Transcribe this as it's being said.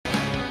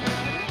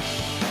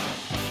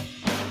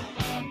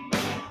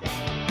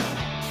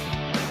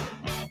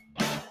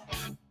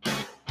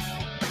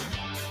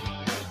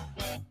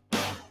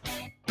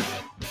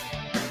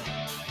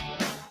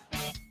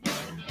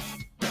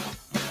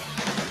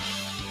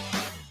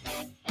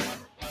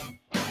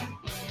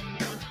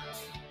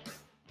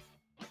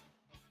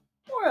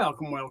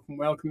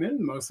Welcome in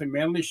the Mostly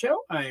Manly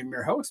Show. I am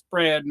your host,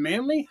 Brad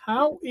Manley.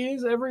 How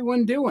is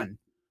everyone doing?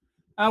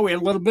 We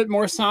had a little bit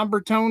more somber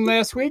tone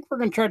last week. We're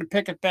going to try to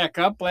pick it back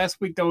up. Last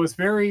week, though, was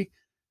very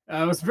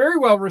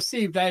well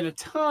received. I had a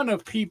ton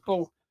of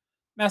people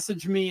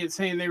message me and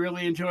saying they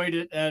really enjoyed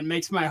it, and it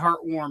makes my heart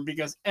warm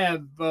because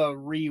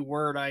every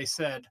word I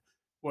said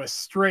was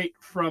straight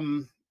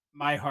from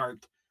my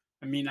heart.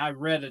 I mean, I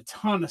read a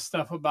ton of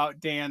stuff about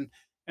Dan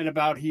and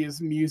about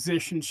his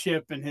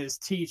musicianship and his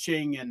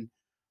teaching and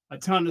a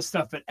ton of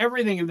stuff. But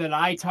everything that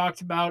I talked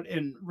about,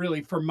 and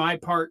really for my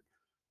part,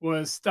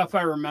 was stuff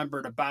I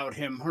remembered about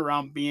him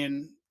around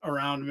being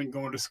around him and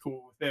going to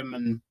school with him.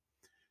 And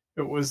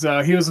it was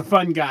he was a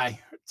fun guy,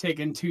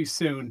 taken too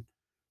soon.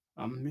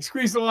 He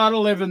squeezed a lot of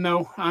living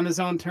though on his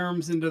own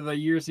terms into the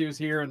years he was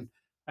here, and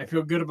I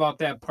feel good about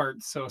that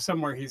part. So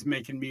somewhere he's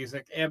making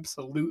music,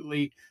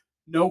 absolutely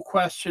no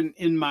question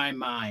in my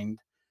mind.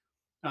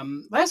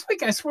 Last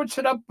week I switched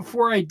it up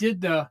before I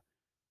did the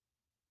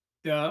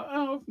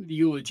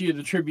eulogy,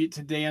 the tribute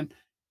to Dan,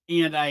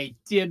 and I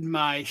did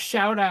my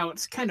shout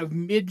outs kind of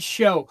mid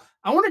show.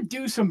 I want to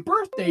do some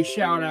birthday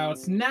shout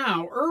outs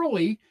now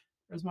early.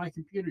 There's my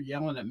computer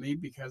yelling at me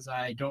because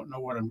I don't know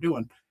what I'm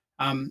doing.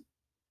 And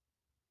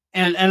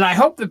I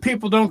hope that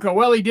people don't go,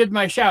 well, he did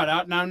my shout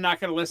out, and I'm not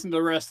going to listen to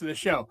the rest of the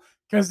show,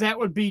 because that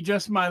would be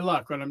just my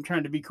luck when I'm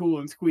trying to be cool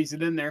and squeeze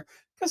it in there.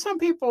 Because some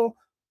people,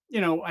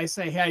 I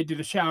say, hey, I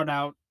did a shout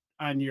out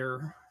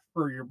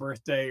for your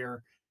birthday,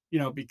 or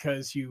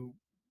because you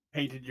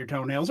painted your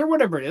toenails or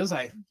whatever it is.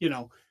 I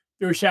do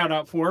a shout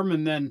out for them,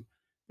 and then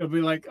they'll be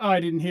like, oh, I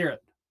didn't hear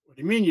it. What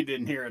do you mean you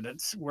didn't hear it?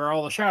 It's where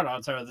all the shout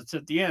outs are. That's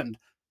at the end.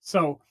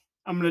 So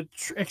I'm going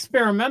to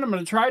experiment. I'm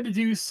going to try to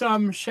do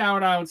some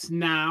shout outs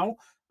now.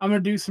 I'm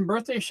going to do some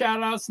birthday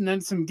shout outs and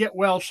then some get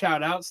well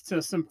shout outs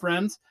to some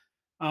friends.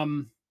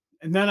 And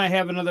then I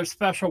have another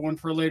special one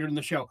for later in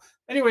the show.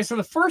 Anyway, so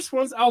the first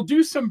ones, I'll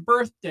do some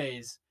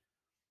birthdays.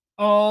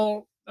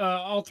 All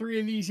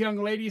three of these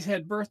young ladies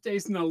had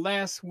birthdays in the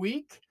last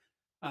week.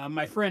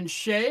 My friend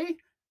Shay,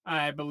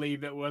 I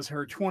believe it was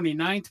her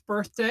 29th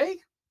birthday.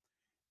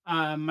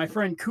 My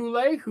friend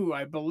Kool-Aid, who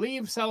I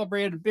believe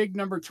celebrated big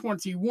number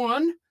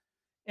 21.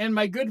 And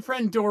my good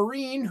friend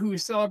Doreen, who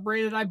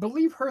celebrated, I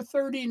believe, her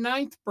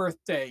 39th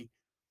birthday.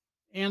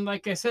 And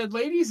like I said,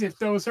 ladies, if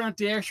those aren't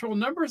the actual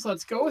numbers,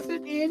 let's go with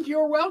it, and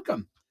you're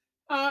welcome.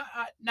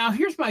 Now,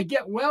 here's my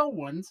get well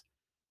ones.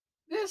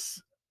 This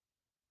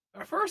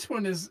first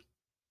one is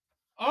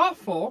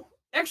awful.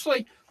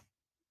 Actually,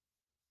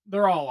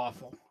 they're all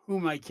awful. Who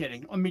am I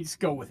kidding? Let me just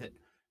go with it.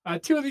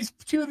 Two of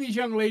these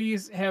young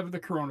ladies have the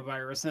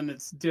coronavirus, and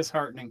it's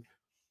disheartening.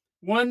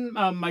 One,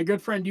 my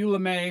good friend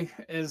Eula May,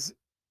 is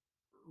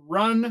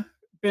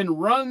been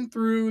run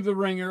through the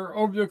ringer,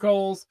 over the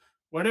coals,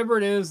 whatever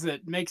it is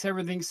that makes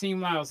everything seem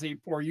lousy.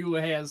 Poor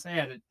Eula has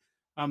had it.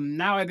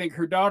 Now I think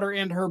her daughter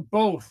and her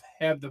both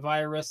have the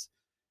virus,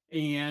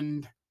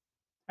 and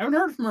I haven't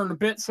heard from her in a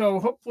bit, so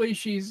hopefully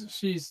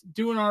she's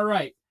doing all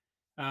right.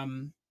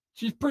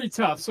 She's pretty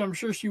tough, so I'm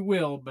sure she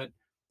will, but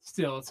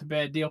still, it's a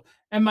bad deal.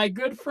 And my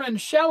good friend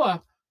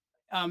Shella,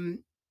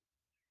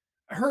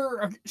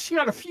 she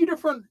got a few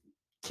different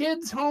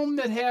kids home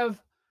that have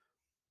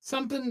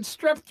something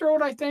strep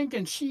throat, I think,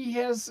 and she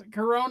has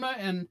corona,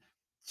 and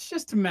it's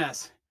just a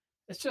mess.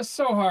 It's just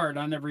so hard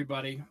on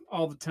everybody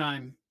all the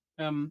time.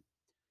 When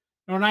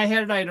I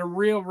had it, I had a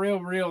real,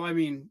 I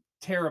mean,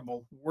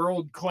 terrible,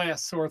 world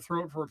class sore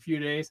throat for a few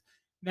days.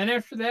 Then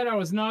after that, I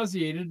was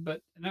nauseated,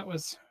 but that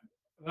was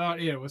about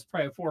it. It was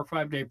probably a 4 or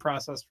 5 day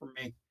process for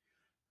me.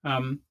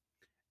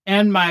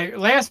 And my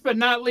last but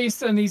not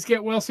least on these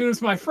get well soon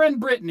is my friend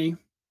Brittany.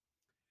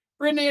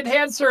 Brittany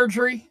had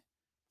surgery.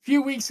 A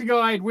few weeks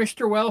ago, I had wished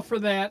her well for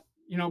that.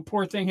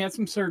 Poor thing had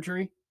some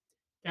surgery.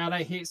 God,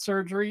 I hate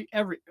surgery.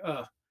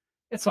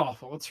 It's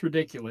awful. It's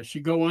ridiculous.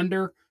 You go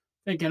under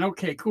thinking,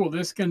 okay, cool,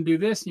 this is going to do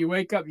this. And you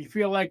wake up, you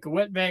feel like a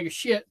wet bag of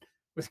shit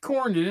with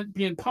corn in it,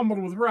 being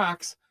pummeled with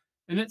rocks.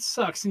 And it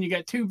sucks. And you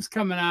got tubes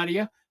coming out of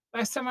you.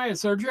 Last time I had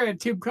surgery, I had a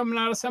tube coming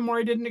out of somewhere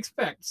I didn't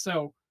expect.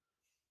 So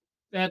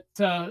that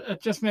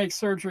just makes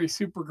surgery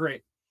super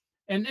great.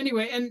 And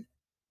anyway, and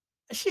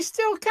she's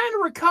still kind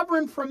of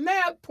recovering from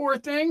that, poor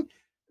thing.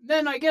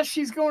 Then I guess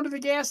she's going to the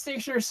gas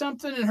station or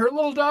something, and her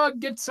little dog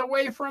gets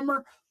away from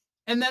her.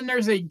 And then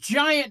there's a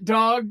giant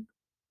dog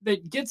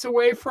that gets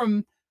away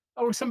from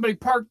somebody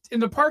parked in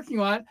the parking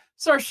lot,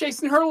 starts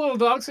chasing her little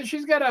dog. So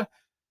she's got to,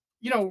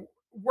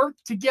 work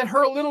to get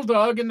her little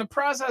dog, in the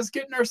process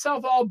getting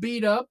herself all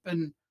beat up,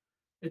 and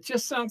it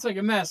just sounds like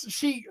a mess.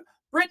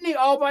 Brittany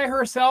all by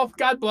herself,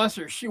 God bless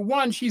her.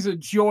 She's a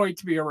joy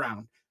to be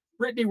around.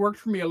 Brittany worked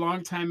for me a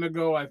long time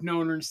ago. I've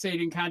known her and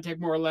stayed in contact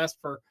more or less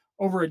for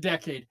over a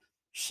decade.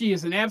 She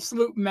is an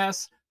absolute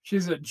mess.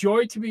 She's a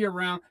joy to be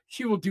around.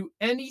 She will do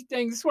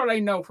anything. This is what I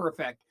know for a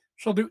fact.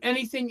 She'll do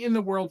anything in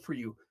the world for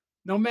you,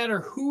 no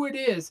matter who it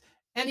is.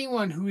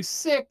 Anyone who's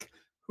sick,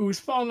 who's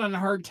fallen on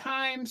hard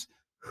times,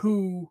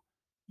 who,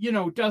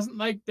 doesn't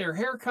like their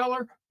hair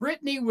color,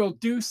 Brittany will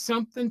do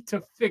something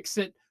to fix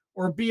it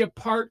or be a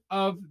part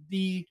of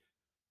the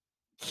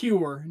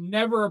cure,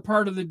 never a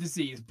part of the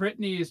disease.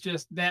 Brittany is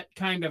just that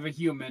kind of a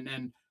human,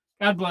 and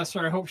God bless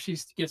her. I hope she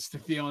gets to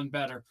feeling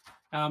better.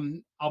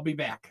 I'll be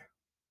back.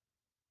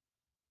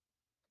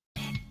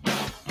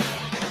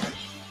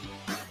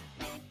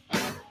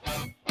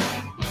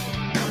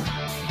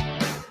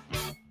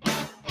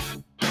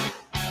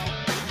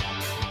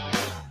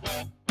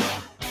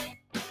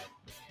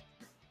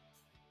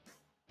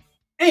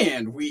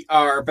 And we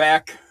are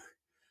back.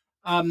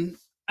 I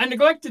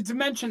neglected to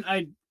mention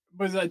I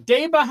was a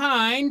day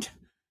behind.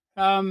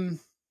 The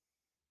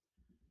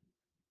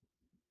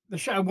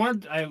show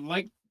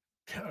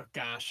oh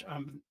gosh,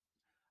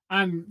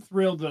 I'm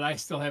thrilled that I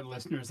still have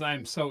listeners.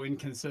 I'm so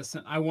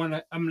inconsistent. I'm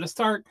going to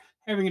start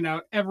having it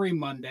out every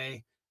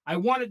Monday. I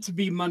want it to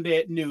be Monday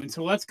at noon.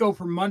 So let's go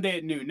for Monday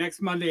at noon,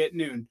 next Monday at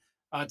noon.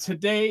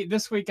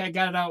 This week, I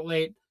got it out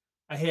late.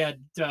 I had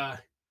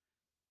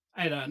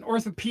an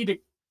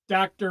orthopedic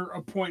doctor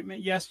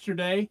appointment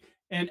yesterday.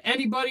 And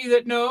anybody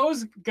that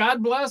knows,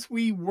 God bless,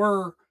 we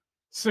were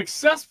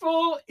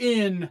successful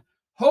in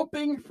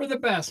hoping for the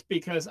best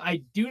because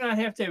I do not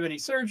have to have any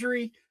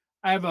surgery.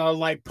 I have a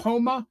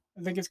lipoma.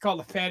 I think it's called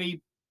a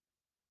fatty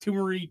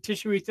tumory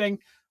tissuey thing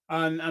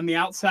on the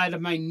outside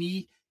of my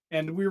knee.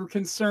 And we were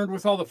concerned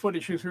with all the foot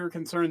issues. We were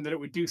concerned that it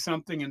would do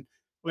something and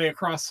lay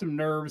across some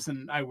nerves,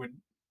 and I would,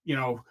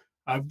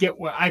 get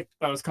what I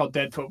thought was called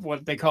dead foot.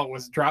 What they call it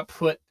was drop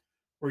foot,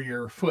 where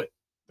your foot,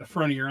 the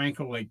front of your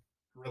ankle, like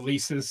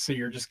releases, so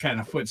you're just kind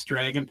of foot's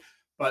dragging.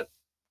 But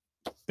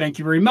thank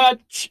you very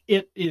much.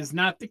 It is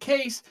not the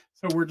case,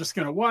 so we're just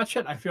going to watch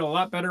it. I feel a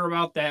lot better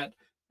about that.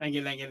 Thank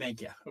you, thank you,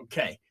 thank you.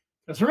 Okay,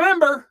 because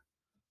remember,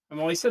 I've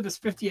only said this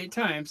 58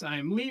 times.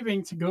 I'm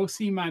leaving to go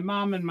see my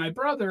mom and my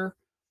brother.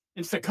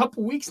 It's a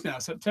couple weeks now.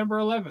 September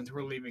 11th,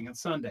 we're leaving on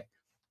Sunday,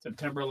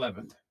 September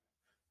 11th.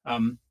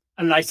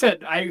 And I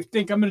said, I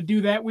think I'm going to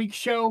do that week's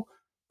show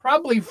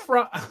probably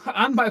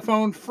on my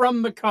phone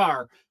from the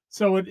car.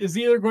 So it is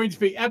either going to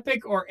be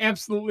epic or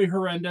absolutely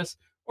horrendous,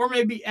 or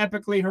maybe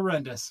epically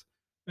horrendous.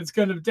 It's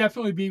going to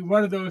definitely be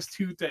one of those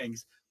two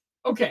things.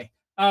 Okay.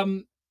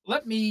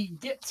 Let me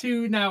get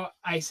to now.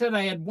 I said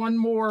I had one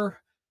more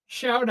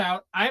shout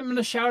out. I'm going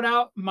to shout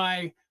out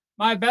my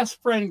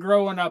best friend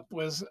growing up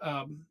was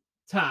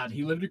Todd.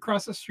 He lived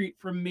across the street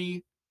from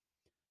me.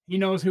 He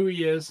knows who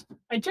he is.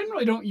 I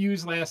generally don't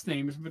use last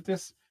names, but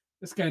this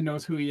guy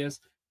knows who he is.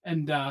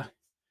 And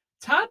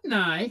Todd and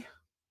I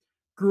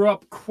grew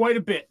up quite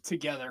a bit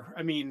together.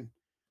 I mean,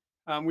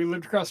 we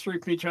lived across the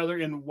street from each other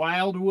in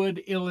Wildwood,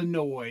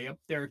 Illinois, up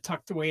there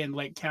tucked away in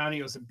Lake County.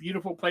 It was a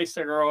beautiful place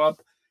to grow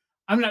up.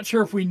 I'm not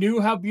sure if we knew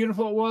how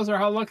beautiful it was or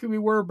how lucky we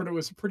were, but it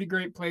was a pretty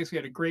great place. We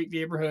had a great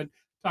neighborhood.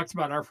 Talked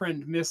about our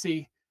friend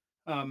Missy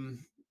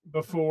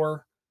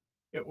before.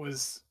 It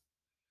was,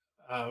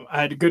 I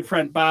had a good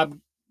friend, Bob,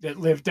 that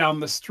lived down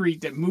the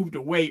street that moved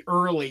away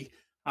early.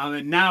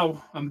 And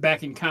now I'm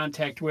back in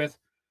contact with.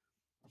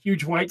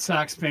 Huge White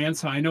Sox fan,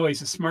 so I know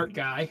he's a smart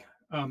guy.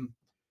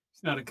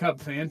 He's not a Cub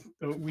fan.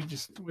 We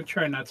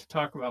try not to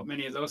talk about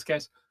many of those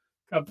guys,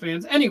 Cub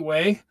fans.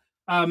 Anyway,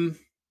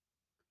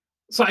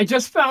 so I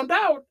just found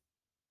out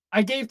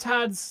I gave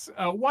Todd's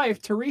wife,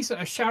 Teresa,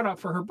 a shout out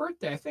for her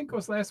birthday. I think it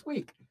was last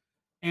week.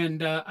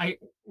 And I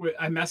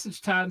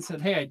messaged Todd and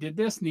said, hey, I did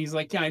this. And he's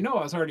like, yeah, I know.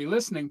 I was already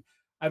listening.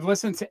 I've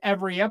listened to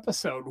every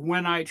episode.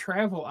 When I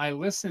travel, I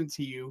listen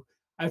to you.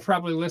 I've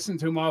probably listened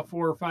to them all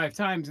 4 or 5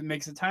 times. It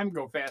makes the time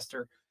go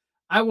faster.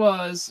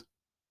 I'm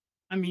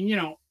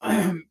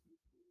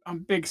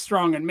big,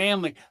 strong, and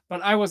manly,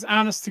 but I was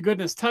honest to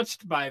goodness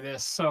touched by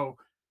this. So,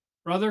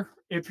 brother,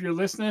 if you're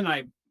listening,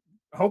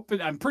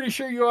 I'm pretty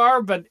sure you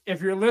are, but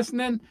if you're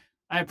listening,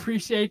 I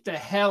appreciate the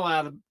hell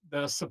out of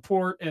the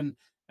support and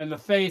the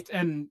faith,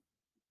 and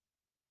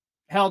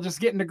hell, just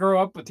getting to grow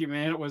up with you,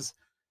 man. It was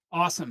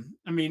awesome.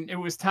 I mean, it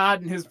was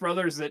Todd and his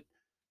brothers that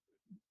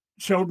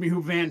showed me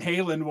who Van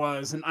Halen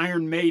was and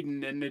Iron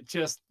Maiden, and it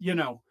just,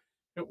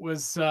 it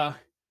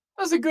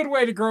was a good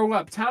way to grow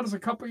up. Todd was a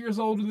couple years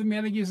older than me.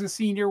 I think he was a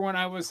senior when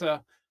I was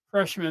a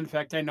freshman. In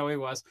fact, I know he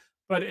was,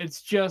 but it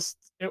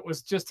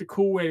was just a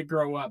cool way to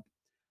grow up.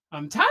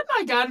 Todd and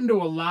I got into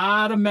a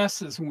lot of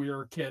messes when we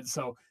were kids.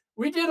 So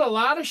we did a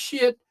lot of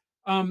shit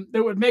that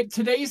would make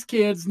today's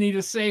kids need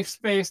a safe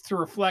space to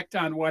reflect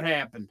on what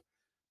happened.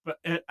 But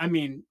I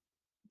mean,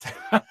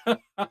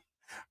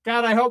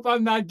 God, I hope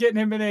I'm not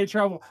getting him in any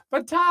trouble.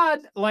 But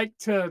Todd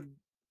liked to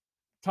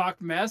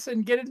talk mess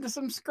and get into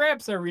some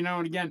scraps every now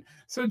and again.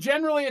 So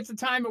generally at the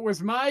time, it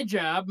was my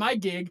job, my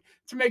gig,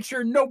 to make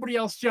sure nobody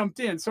else jumped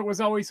in. So it was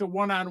always a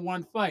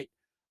one-on-one fight.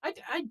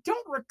 I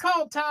don't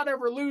recall Todd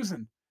ever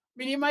losing. I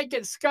mean, he might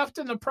get scuffed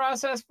in the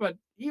process, but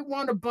he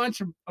won a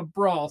bunch of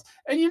brawls.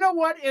 And you know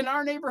what? In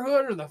our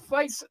neighborhood, or the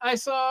fights I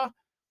saw,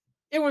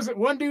 it was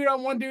one dude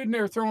on one dude, and they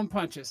were throwing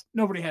punches.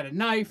 Nobody had a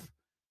knife.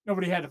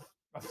 Nobody had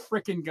a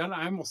freaking gun.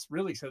 I almost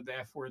really said the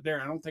F word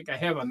there. I don't think I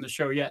have on the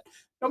show yet.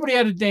 Nobody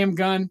had a damn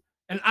gun.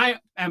 And I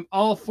am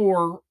all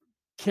for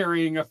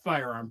carrying a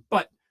firearm.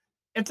 But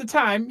at the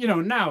time,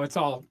 now it's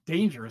all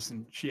dangerous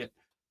and shit.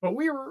 But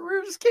we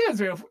were just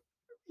kids. You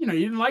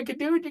didn't like a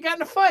dude, you got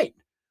in a fight.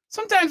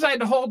 sometimes I had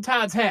to hold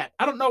Todd's hat.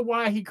 I don't know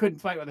why he couldn't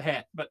fight with a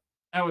hat, but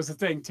that was the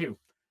thing too.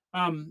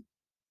 Um,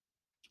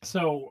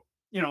 so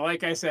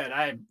like I said,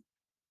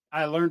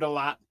 I learned a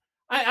lot.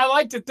 I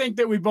like to think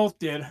that we both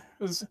did. It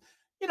was,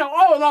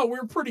 all in all, we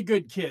were pretty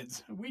good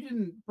kids. We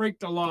didn't break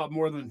the law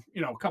more than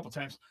a couple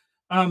times.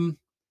 Um,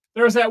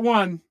 there was that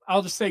one.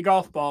 I'll just say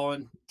golf ball,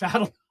 and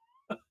Todd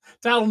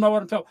will know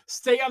what I'm talking.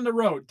 Stay on the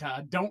road,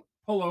 Todd. Don't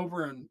pull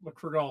over and look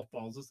for golf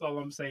balls. That's all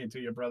I'm saying to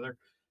you, brother.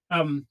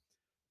 Um,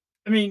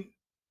 I mean,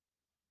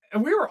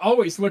 and we were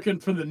always looking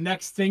for the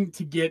next thing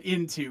to get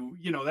into.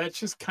 That's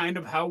just kind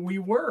of how we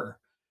were.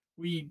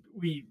 We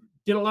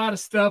did a lot of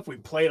stuff. We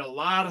played a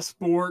lot of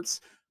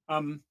sports.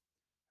 Um,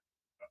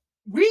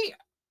 we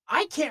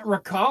I can't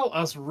recall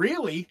us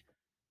really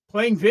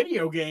playing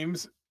video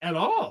games at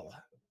all.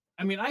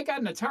 I mean, I got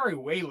an Atari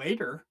way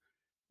later,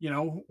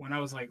 when I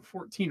was like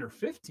 14 or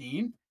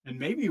 15, and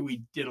maybe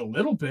we did a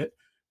little bit,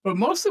 but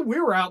mostly we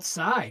were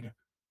outside.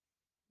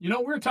 We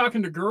were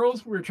talking to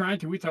girls. We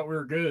thought we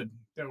were good,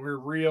 that we were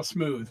real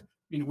smooth. I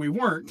mean, we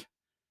weren't.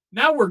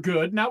 Now we're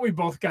good. Now we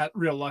both got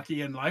real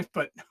lucky in life,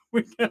 but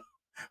we,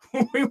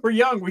 when we were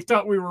young, we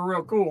thought we were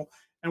real cool.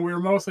 And we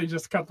were mostly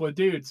just a couple of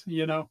dudes,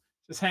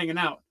 just hanging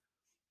out.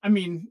 I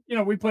mean,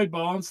 we played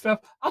ball and stuff.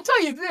 I'll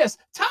tell you this,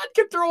 Todd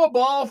could throw a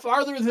ball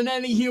farther than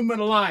any human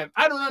alive.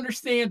 I don't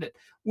understand it.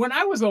 When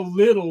I was a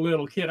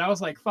little kid, I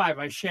was like 5,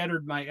 I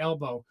shattered my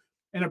elbow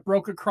and it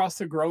broke across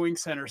the growing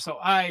center. So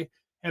I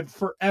have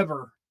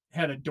forever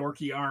had a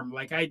dorky arm.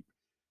 Like I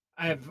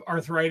have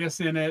arthritis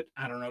in it.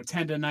 I don't know,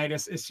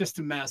 tendonitis. It's just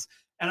a mess.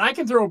 And I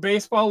can throw a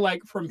baseball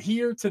like from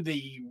here to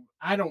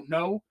I don't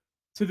know,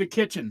 to the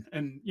kitchen.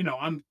 And,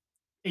 I'm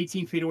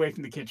 18 feet away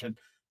from the kitchen.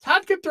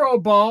 Todd could throw a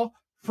ball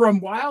from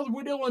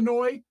Wildwood,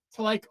 Illinois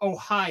to like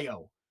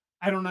Ohio.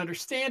 I don't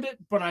understand it,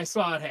 but I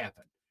saw it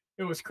happen.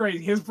 It was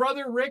crazy. His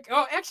brother, Rick,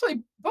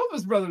 actually, both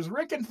his brothers,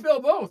 Rick and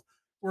Phil, both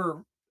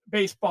were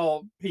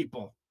baseball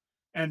people.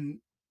 And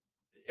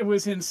it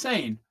was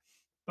insane.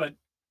 But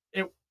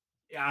it,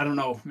 I don't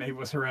know, maybe it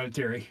was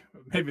hereditary.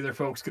 Maybe their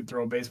folks could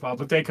throw a baseball,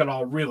 but they could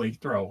all really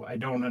throw. I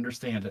don't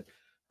understand it.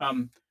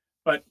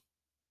 But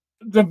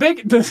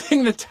the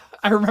thing that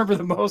I remember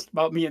the most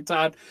about me and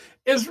Todd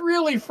is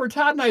really for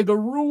Todd and I, the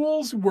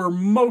rules were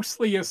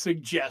mostly a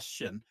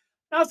suggestion.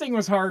 Nothing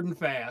was hard and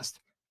fast.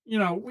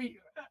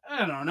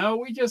 I don't know,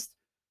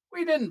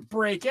 we didn't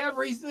break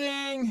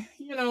everything.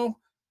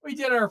 We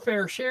did our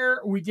fair share.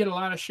 We did a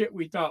lot of shit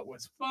we thought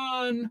was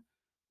fun.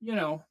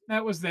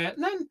 That was that.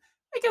 And then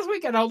I guess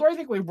we got older. I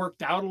think we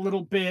worked out a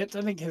little bit.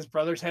 I think his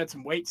brothers had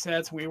some weight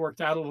sets. We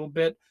worked out a little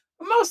bit.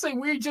 But mostly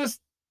we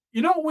just,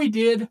 what we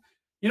did?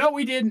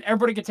 And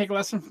everybody could take a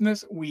lesson from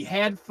this. We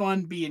had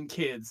fun being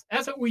kids.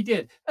 That's what we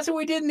did. That's what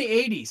we did in the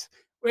 80s.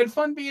 We had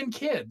fun being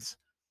kids.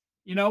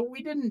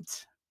 We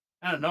didn't,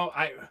 I don't know.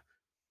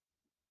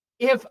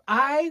 If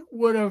I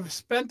would have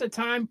spent the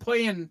time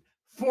playing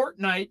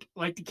Fortnite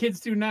like the kids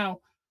do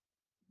now,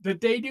 that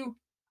they do,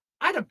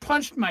 I'd have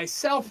punched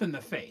myself in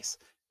the face.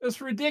 It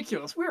was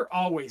ridiculous. We were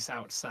always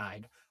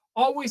outside.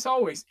 Always,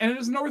 always. And it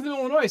was Northern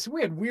Illinois, so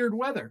we had weird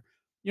weather.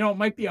 It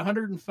might be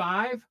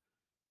 105,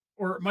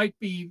 or it might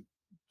be,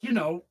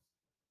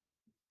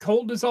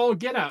 cold as all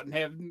get out,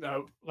 and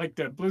have like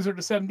the blizzard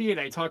of 78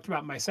 I talked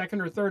about in my second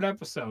or third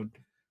episode,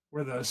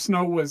 where the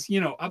snow was,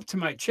 up to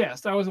my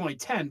chest. I was only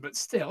 10, but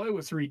still, it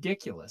was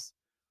ridiculous.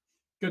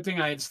 Good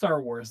thing I had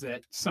Star Wars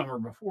that summer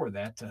before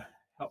that to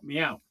help me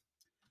out.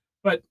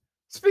 But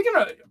speaking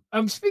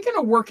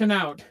of working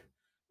out,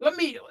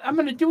 I'm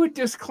going to do a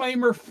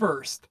disclaimer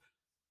first.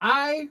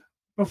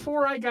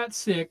 Before I got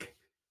sick,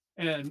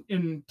 and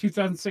in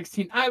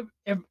 2016, I've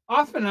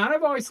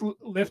always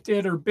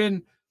lifted or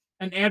been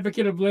an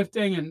advocate of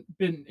lifting,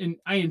 and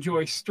I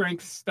enjoy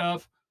strength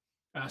stuff,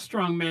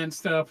 strongman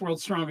stuff,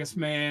 world's strongest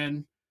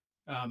man,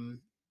 um,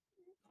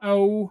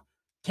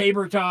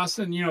 caber toss,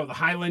 and the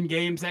Highland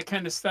Games, that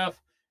kind of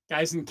stuff.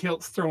 Guys in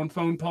kilts throwing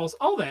phone poles,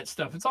 all that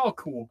stuff. It's all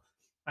cool.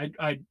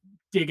 I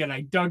dig it.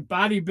 I dug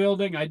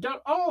bodybuilding. I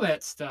dug all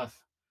that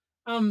stuff.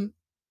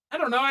 I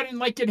don't know. I didn't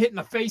like getting hit in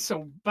the face,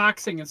 so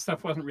boxing and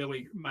stuff wasn't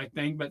really my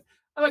thing. But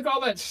I like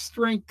all that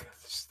strength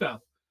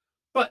stuff.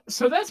 But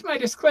so that's my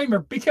disclaimer,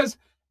 because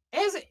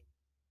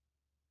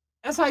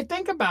as I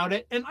think about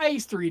it, and I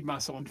used to read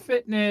Muscle and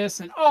Fitness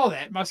and all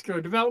that, muscular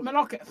development,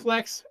 all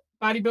Flex,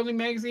 bodybuilding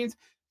magazines,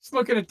 just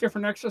looking at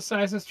different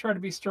exercises, try to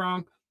be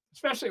strong,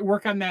 especially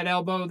work on that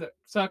elbow that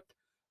sucked.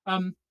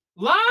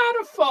 Lot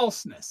of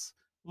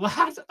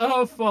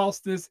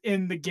falseness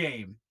in the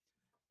game.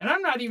 And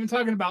I'm not even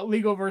talking about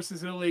legal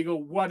versus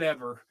illegal,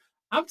 whatever.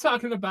 I'm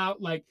talking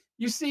about, like,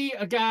 you see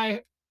a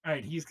guy, all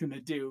right, he's going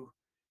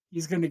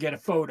to get a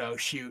photo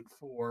shoot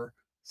for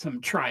some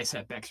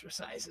tricep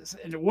exercises.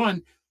 And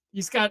one,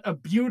 he's got a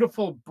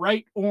beautiful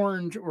bright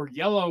orange or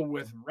yellow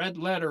with red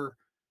letter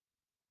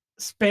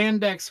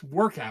spandex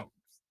workout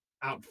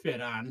outfit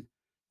on,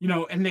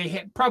 and they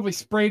had probably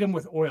sprayed him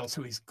with oil,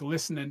 so he's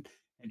glistening.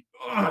 And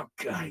oh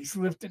god, he's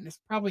lifting. It's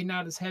probably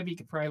not as heavy. He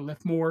could probably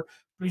lift more,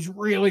 but he's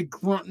really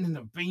grunting, and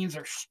the veins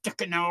are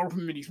sticking out of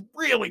him, and he's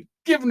really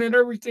giving it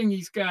everything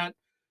he's got.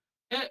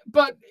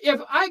 But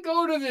if I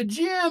go to the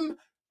gym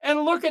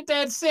and look at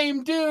that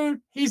same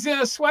dude, he's in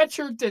a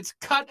sweatshirt that's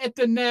cut at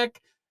the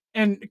neck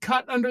and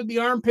cut under the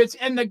armpits,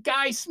 and the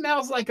guy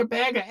smells like a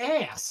bag of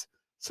ass.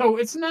 So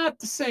it's not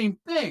the same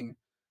thing.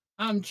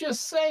 I'm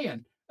just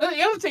saying.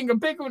 The other thing, a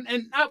big one,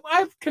 and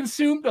I've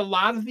consumed a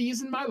lot of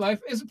these in my life,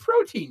 is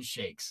protein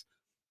shakes.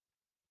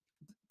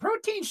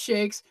 Protein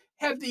shakes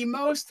have the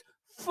most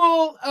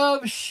full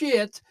of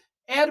shit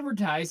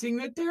advertising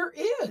that there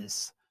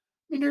is.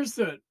 I mean, there's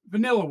the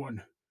vanilla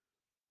one.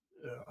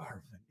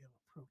 Our vanilla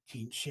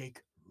protein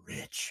shake,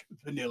 rich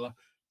vanilla,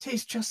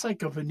 tastes just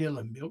like a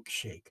vanilla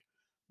milkshake.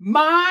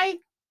 My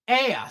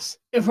ass.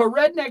 If a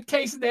redneck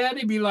tasted that,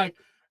 he'd be like,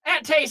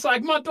 that tastes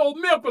like month-old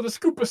milk with a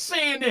scoop of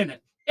sand in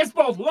it. It's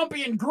both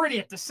lumpy and gritty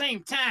at the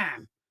same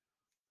time.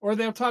 Or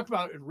they'll talk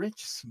about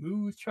rich,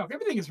 smooth chocolate.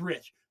 Everything is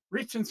rich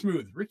and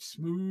smooth, rich,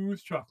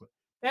 smooth chocolate.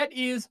 That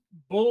is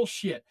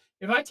bullshit.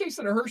 If I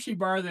tasted a Hershey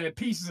bar that had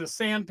pieces of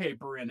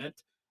sandpaper in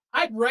it,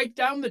 I'd write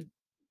down the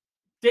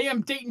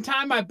damn date and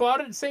time I bought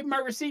it and save my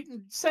receipt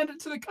and send it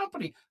to the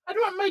company. I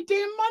don't want my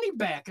damn money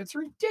back. It's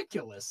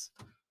ridiculous.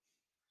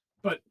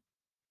 But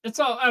it's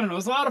all, I don't know.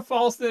 It's a lot of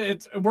false.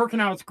 It's working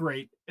out. It's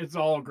great. It's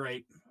all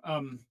great.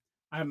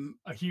 I'm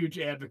a huge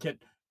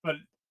advocate, but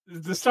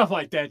the stuff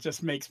like that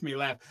just makes me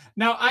laugh.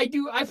 Now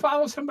I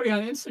follow somebody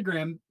on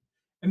Instagram,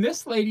 and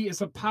this lady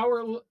is a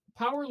power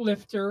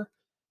lifter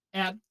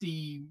at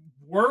the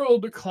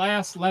world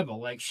class level.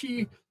 Like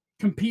she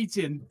competes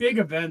in big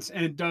events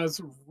and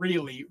does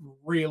really,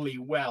 really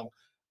well.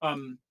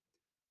 Um,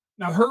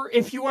 Now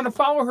if you want to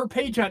follow her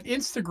page on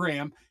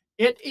Instagram,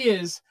 it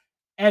is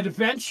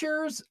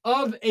Adventures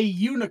of a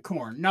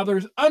Unicorn. Now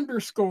there's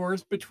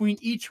underscores between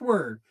each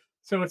word.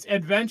 So it's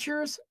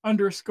adventures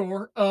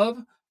underscore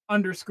of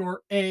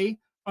underscore a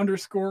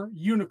underscore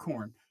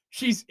unicorn.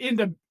 She's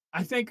into,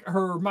 I think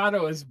her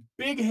motto is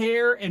big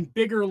hair and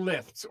bigger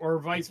lifts, or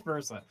vice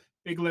versa.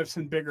 Big lifts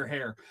and bigger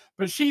hair.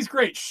 But she's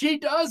great. She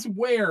does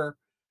wear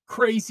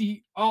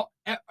crazy, all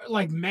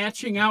like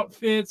matching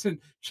outfits, and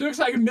she looks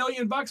like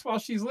 $1,000,000 while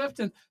she's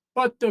lifting.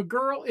 But the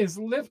girl is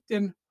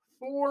lifting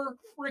for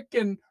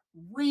freaking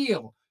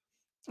real.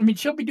 I mean,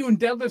 she'll be doing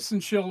deadlifts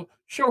and she'll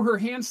show her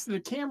hands to the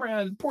camera,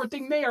 and poor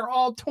thing, they are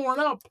all torn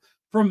up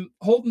from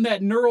holding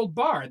that knurled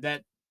bar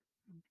that,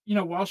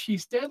 while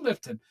she's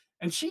deadlifting.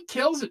 And she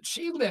kills it.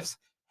 She lifts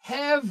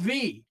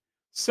heavy.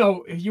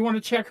 So if you want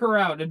to check her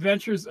out,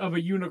 Adventures of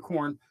a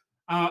Unicorn.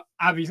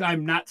 Obviously,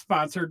 I'm not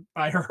sponsored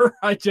by her.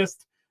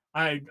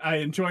 I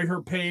enjoy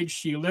her page.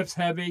 She lifts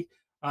heavy.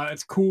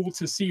 It's cool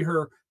to see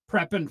her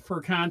prepping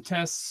for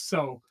contests.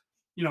 So,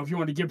 if you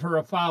want to give her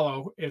a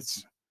follow,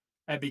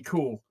 that'd be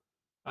cool.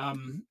 All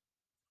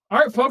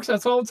right, folks,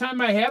 that's all the time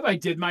I have. I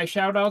did my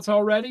shout outs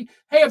already.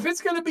 Hey, if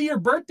it's going to be your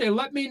birthday,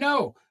 let me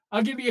know.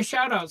 I'll give you a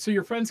shout out so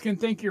your friends can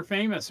think you're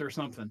famous or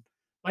something.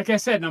 Like I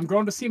said, I'm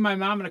going to see my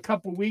mom in a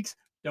couple weeks.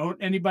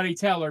 Don't anybody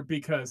tell her,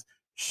 because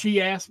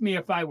she asked me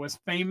if I was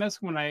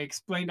famous when I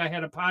explained I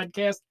had a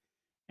podcast,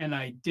 and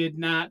I did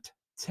not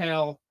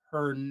tell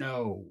her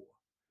no.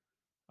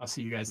 I'll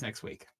see you guys next week.